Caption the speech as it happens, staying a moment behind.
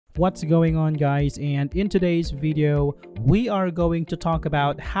What's going on, guys? And in today's video we are going to talk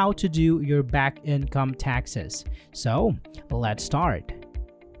about how to do your back income taxes. So let's start.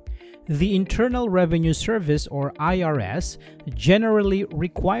 The Internal Revenue Service, or IRS, generally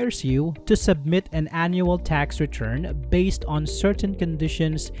requires you to submit an annual tax return based on certain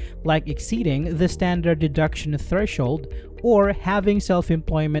conditions like exceeding the standard deduction threshold or having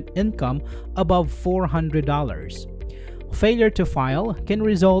self-employment income above $400. Failure to file can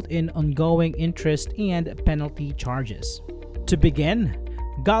result in ongoing interest and penalty charges. To begin,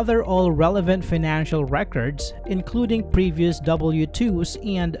 gather all relevant financial records, including previous W-2s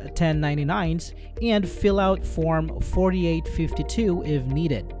and 1099s, and fill out Form 4852 if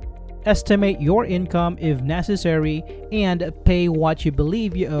needed. Estimate your income if necessary and pay what you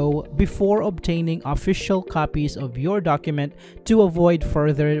believe you owe before obtaining official copies of your document to avoid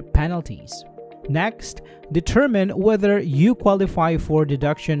further penalties. Next, determine whether you qualify for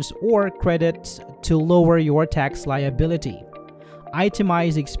deductions or credits to lower your tax liability.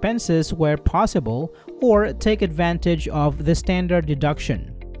 Itemize expenses where possible or take advantage of the standard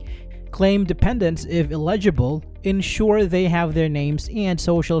deduction. Claim dependents if eligible. Ensure they have their names and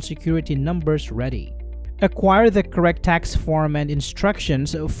social security numbers ready. Acquire the correct tax form and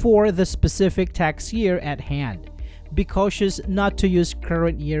instructions for the specific tax year at hand. Be cautious not to use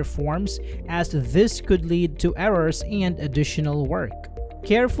current year forms, as this could lead to errors and additional work.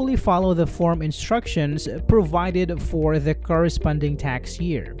 Carefully follow the form instructions provided for the corresponding tax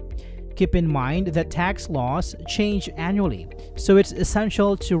year. Keep in mind that tax laws change annually, so it's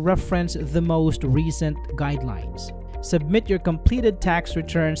essential to reference the most recent guidelines. Submit your completed tax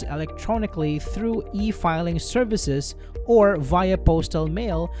returns electronically through e-filing services or via postal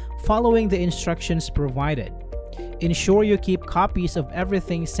mail following the instructions provided. Ensure you keep copies of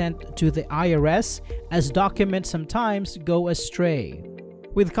everything sent to the IRS, as documents sometimes go astray.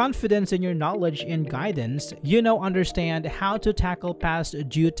 With confidence in your knowledge and guidance, you now understand how to tackle past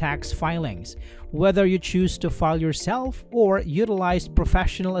due tax filings. Whether you choose to file yourself or utilize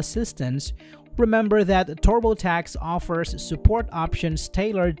professional assistance, remember that TurboTax offers support options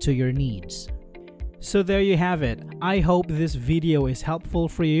tailored to your needs. So there you have it. I hope this video is helpful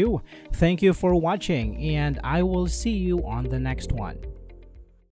for you. Thank you for watching, and I will see you on the next one.